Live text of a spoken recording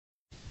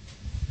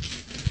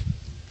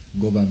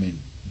Government.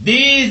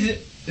 These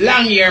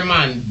long hair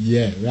man.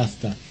 Yeah,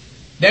 Rasta.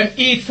 Them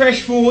eat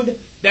fresh food,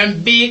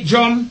 them beat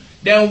drum,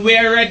 them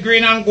wear red,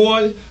 green and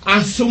gold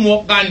and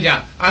smoke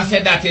ganja and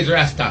say that is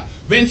Rasta.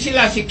 When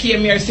Selassie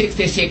came here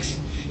 66,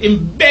 he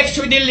begs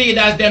with the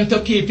leaders them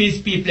to keep his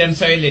people them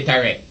so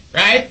illiterate.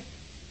 Right?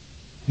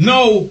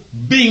 Now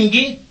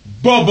Bingi,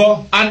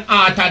 Bobo and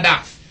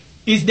Orthodox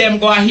is them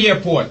go to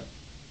airport.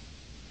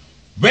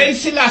 When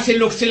Selassie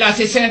look,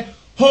 Selassie say,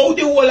 how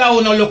the whole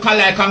of you look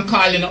alike and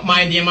calling up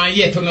my name and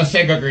yet you no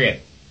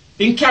segregate?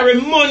 He carry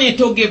money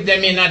to give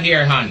them in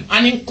their hand.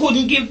 And he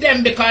couldn't give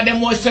them because they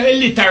was so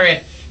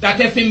illiterate that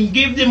if him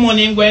give the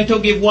money, he's going to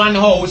give one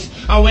house.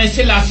 And when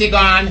Selassie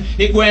gone,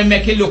 he going to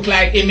make it look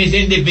like him is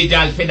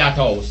individual for that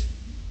house.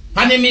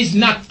 And him is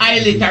not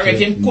illiterate.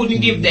 He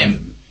couldn't give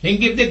them. He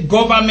give the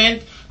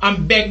government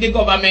and beg the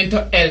government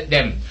to help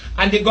them.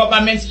 And the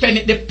government spend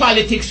it the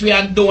politics way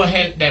and don't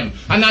help them.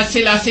 And as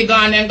Selassie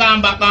gone and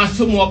gone back and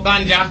smoke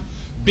ganja,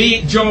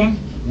 beat drum,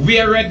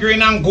 wear red,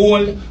 green and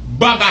gold,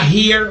 bag of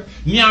hair,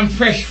 yam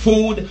fresh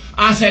food,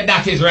 and said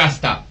that is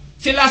Rasta.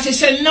 Selassie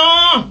said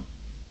no.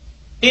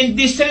 In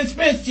this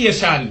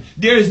dispensation,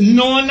 there is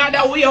no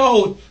other way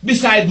out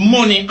besides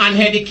money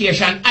and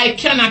education. I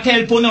cannot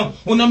help you.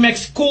 You make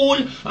school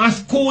and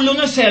school on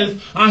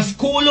yourself and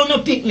school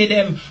on picnic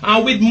them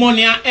and with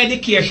money and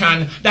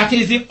education. That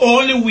is the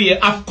only way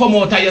of come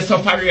out of your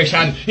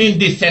separation in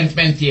this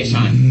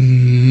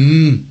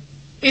dispensation.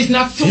 It's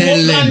not smoke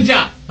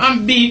ganja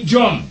and beat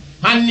drum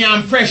and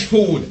yam fresh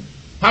food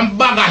and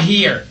bag of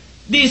hair.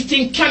 These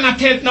things cannot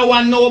help no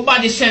one.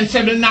 Nobody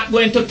sensible not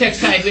going to take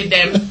side with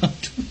them.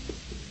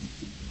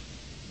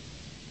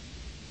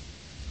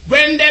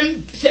 When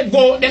them say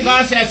go, they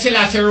go say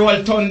Selassie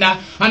roll thunder,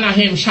 and a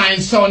him shine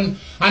sun,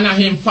 and a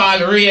him fall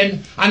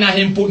rain, and a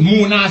him put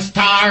moon and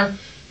star.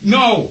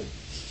 No.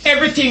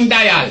 Everything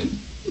dial.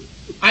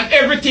 And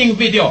everything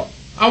video.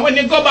 And when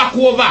they go back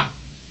over,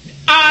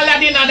 all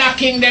of the other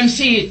kingdom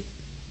see it.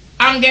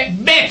 And get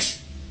vexed.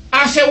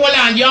 And say, well,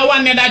 and you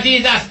want me that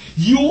Jesus.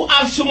 You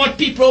have so much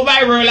people over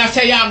the world and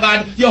say, yeah,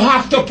 God, you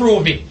have to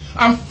prove it.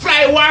 And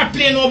fly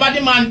warplane over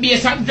the man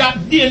base and drop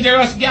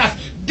dangerous gas.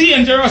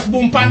 Dangerous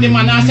boom pan the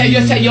man and say you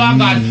say you are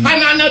God. And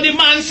I know the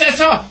man says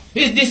so.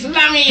 Is this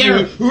long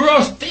here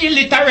rust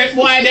illiterate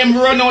boy them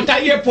run out of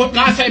airport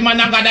and say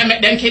man of God I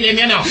make them kill him,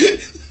 you know.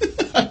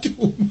 I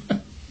do.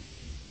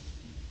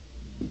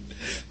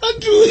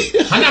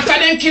 And after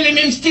them kill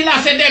him still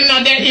I say them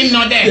not dead, him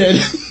not dead.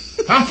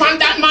 And from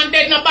that man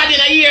dead nobody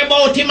not hear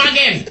about him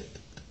again.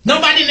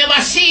 Nobody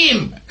never see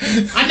him.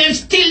 And them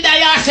still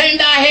die saying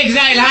that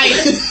exile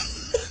hide.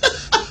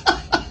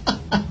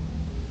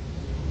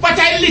 But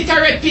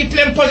illiterate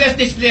people possess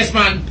this place,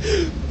 man.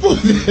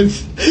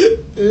 Possess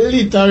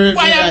literate.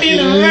 Why have been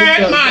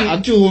hurt, man?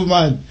 A true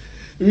man.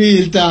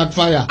 Real talk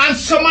fire. And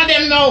some of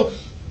them now,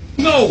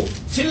 no,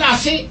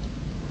 Selassie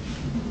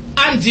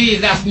and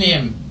Jesus'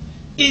 name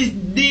is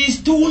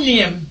these two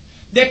names.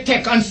 They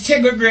take and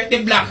segregate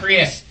the black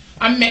race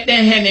and make the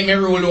enemy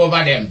rule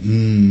over them.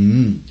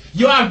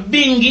 You have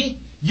Bingi,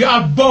 you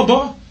have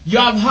Bobo, you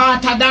have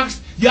Orthodox.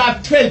 You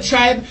have 12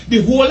 tribes,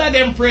 the whole of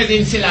them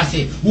praising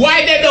Selassie.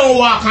 Why they don't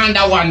walk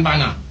under one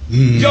banner?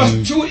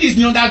 Just two is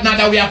not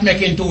another way of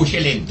making 2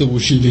 shillings. 2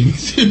 shillings,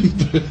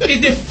 simple.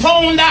 It's the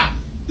founder,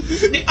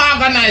 the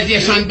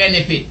organization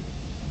benefit.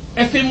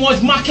 If he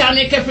was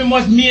mechanic, if he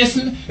was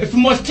mason, if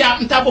he was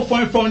carpenter before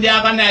he found the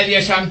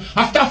organization,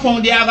 after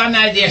found the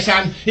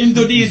organization, he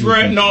do this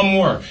work no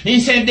more. He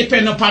said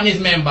depend upon his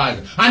members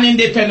and he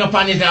depend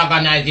upon his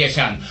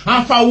organization.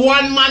 And for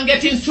one man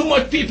getting so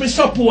much people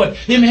support,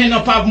 him end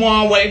up have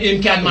more way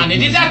him can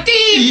manage. He's a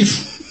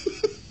thief!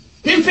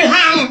 Him fi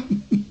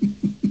hang!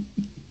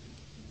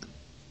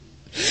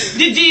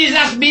 The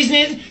Jesus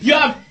business, you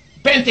have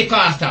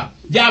Pentecostal,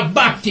 you have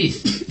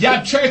Baptist, you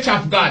have Church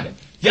of God,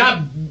 you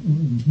have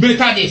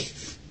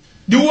Methodist.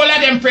 The whole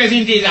of them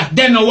praising Jesus,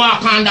 they no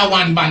walk under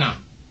one banner.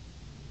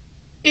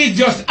 It's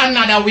just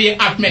another way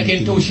of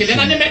making 2 shillings.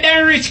 And they make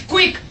them rich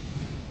quick.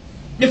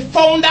 The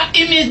founder,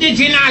 him is the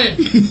general.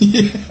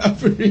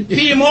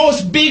 Him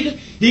house big,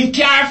 in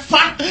car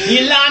fat,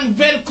 in land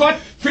well cut,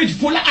 fridge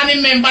full, and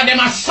remember them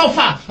a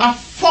suffer. A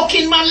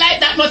fucking man like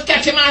that must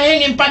catch him and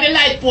hang him by the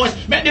light post.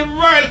 Make the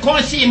world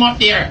come see him up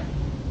there.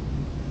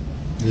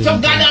 So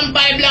God and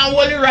Bible and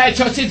Holy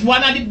Righteous is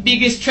one of the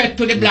biggest threats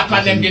to the black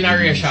and them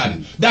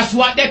generation. That's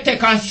what they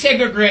take and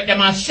segregate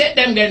them and set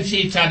them against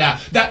each other.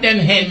 That then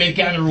enemy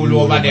can rule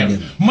over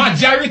them.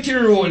 Majority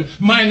rule,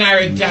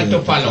 minority have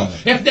to follow.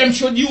 If them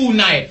should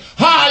unite,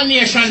 all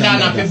nations don't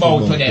have to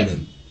bow to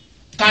them.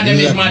 Because them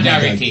is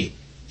majority.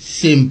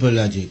 Simple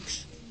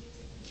logics.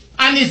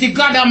 And it's the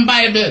God and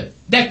Bible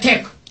they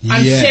take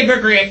and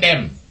segregate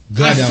them.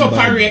 And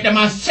separate them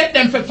and set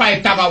them for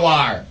fight tug of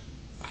war.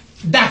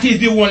 That is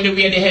the only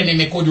way the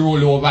enemy could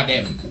rule over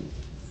them.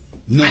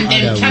 No, and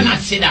they cannot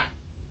see that.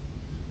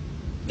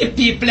 The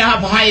people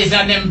have eyes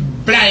and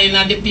them blind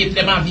and the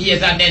people have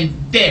ears and them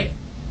deaf.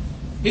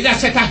 It's a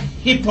set of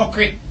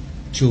hypocrite.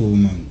 True,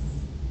 man.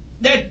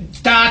 They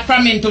start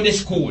from into the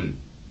school.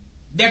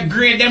 They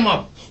grade them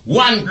up.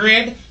 1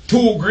 grade,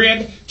 2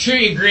 grade,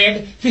 3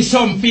 grade, for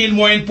some feel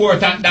more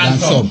important than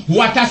some.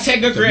 What a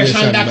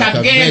segregation that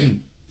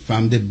again.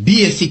 From the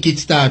basic it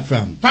start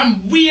from.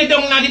 From way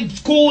down at the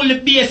school, the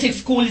basic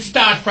school it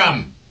start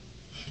from.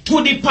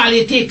 To the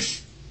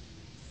politics.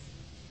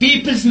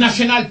 People's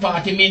National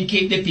Party mean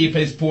keep the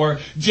people's poor.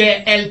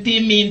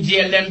 JLP mean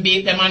jail them,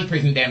 beat them and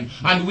prison them.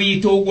 And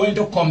we two going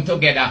to come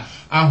together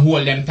and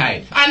hold them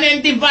tight. And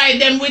then divide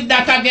them with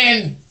that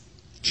again.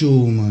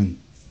 True, man.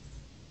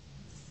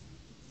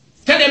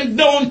 Tell them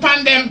down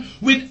upon them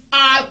with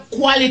all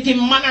quality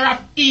manner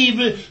of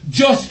evil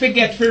just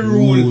forget to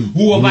rule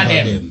over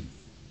them.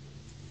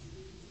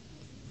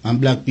 And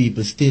black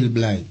people still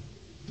blind.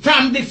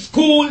 From the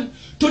school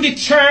to the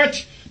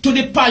church to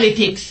the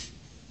politics.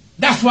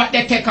 That's what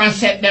they take and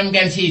set them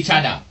against each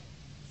other.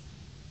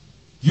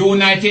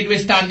 United we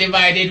stand,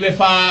 divided we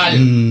fall.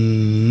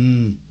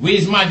 We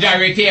is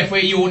majority if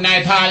we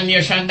unite all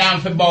nation down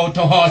for bow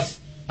to us.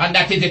 And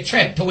that is a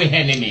threat to the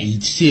enemy.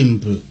 It's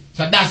simple.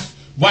 So that's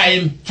why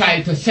I'm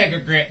trying to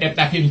segregate them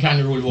that him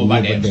can rule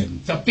over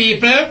them. So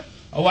people,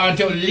 I want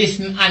you to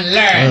listen and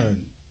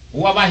learn.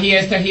 Whoever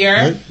hears to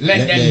hear,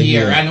 let them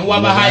hear. And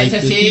whoever has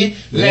to see,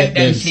 let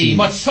them see.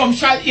 But some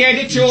shall hear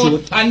the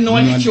truth and know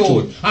the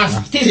truth.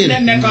 And still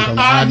them neck and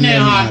harden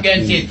their heart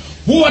against it.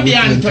 Woe be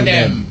unto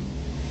them.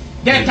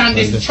 Death and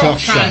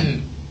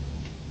destruction.